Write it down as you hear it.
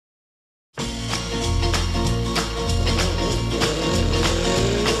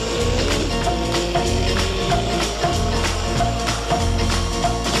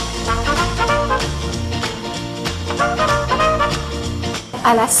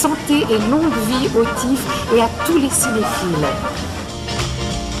à la santé et longue vie au TIFF et à tous les cinéphiles.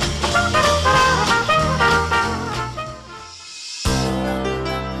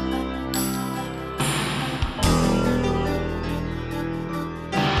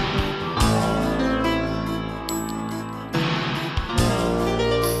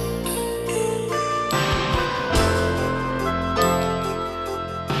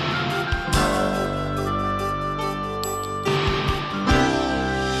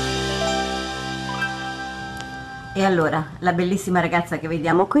 E allora, la bellissima ragazza che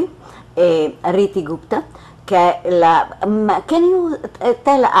vediamo qui è Reetu Gupta, che è la... Can you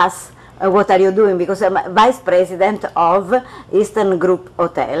tell us what are you doing? Because I'm Vice President of Easton Group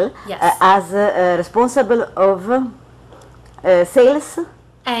Hotel, Yes. As responsible of sales.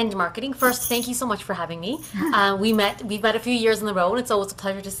 And marketing. First, thank you so much for having me. We've met a few years in a row, and it's always a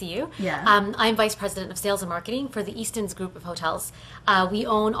pleasure to see you. Yeah. I'm Vice President of Sales and Marketing for the Easton's group of hotels. We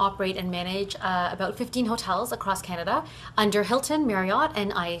own, operate, and manage about 15 hotels across Canada under Hilton, Marriott,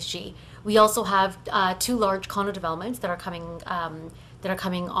 and IHG. We also have 2 large condo developments that are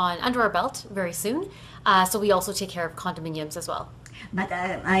coming on under our belt very soon. So we also take care of condominiums as well. But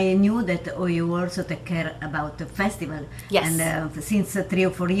I knew that you also take care about the festival. Yes. And since 3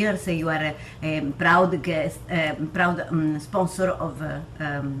 or 4 years you are a proud guest, proud sponsor of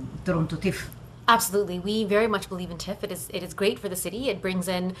Toronto TIFF. Absolutely. We very much believe in TIFF. It is great for the city. It brings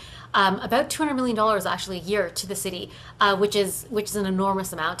in about $200 million actually a year to the city, which is an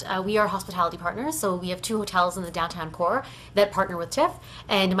enormous amount. We are hospitality partners, so we have 2 hotels in the downtown core that partner with TIFF,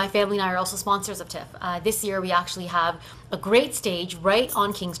 and my family and I are also sponsors of TIFF. This year we actually have a great stage right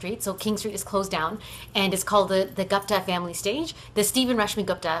on King Street. So King Street is closed down, and it's called the Gupta Family Stage, the Stephen Rashmi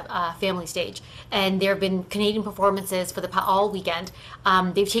Gupta Family Stage. And there have been Canadian performances for all weekend.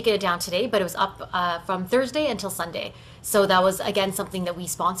 They've taken it down today, but it was up from Thursday until Sunday. So that was, again, something that we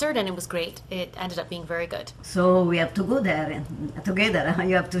sponsored, and it was great. It ended up being very good. So we have to go there together.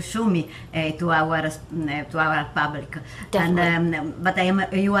 You have to show me to our public. Definitely. And, but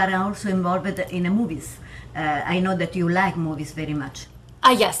you are also involved in movies. I know that you like movies very much.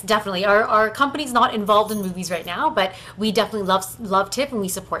 Yes, definitely. Our company's not involved in movies right now, but we definitely love TIFF and we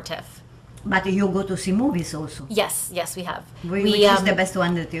support TIFF. But you go to see movies also. Yes, we have. Which is the best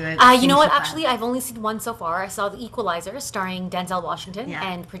one that you have You know what? so far? Actually, I've only seen one so far. I saw The Equalizer, starring Denzel Washington, Yeah.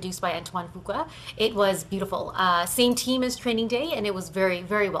 and produced by Antoine Fuqua. It was beautiful. Same team as Training Day, and it was very,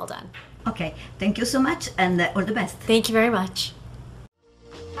 very well done. Okay, thank you so much, and all the best. Thank you very much.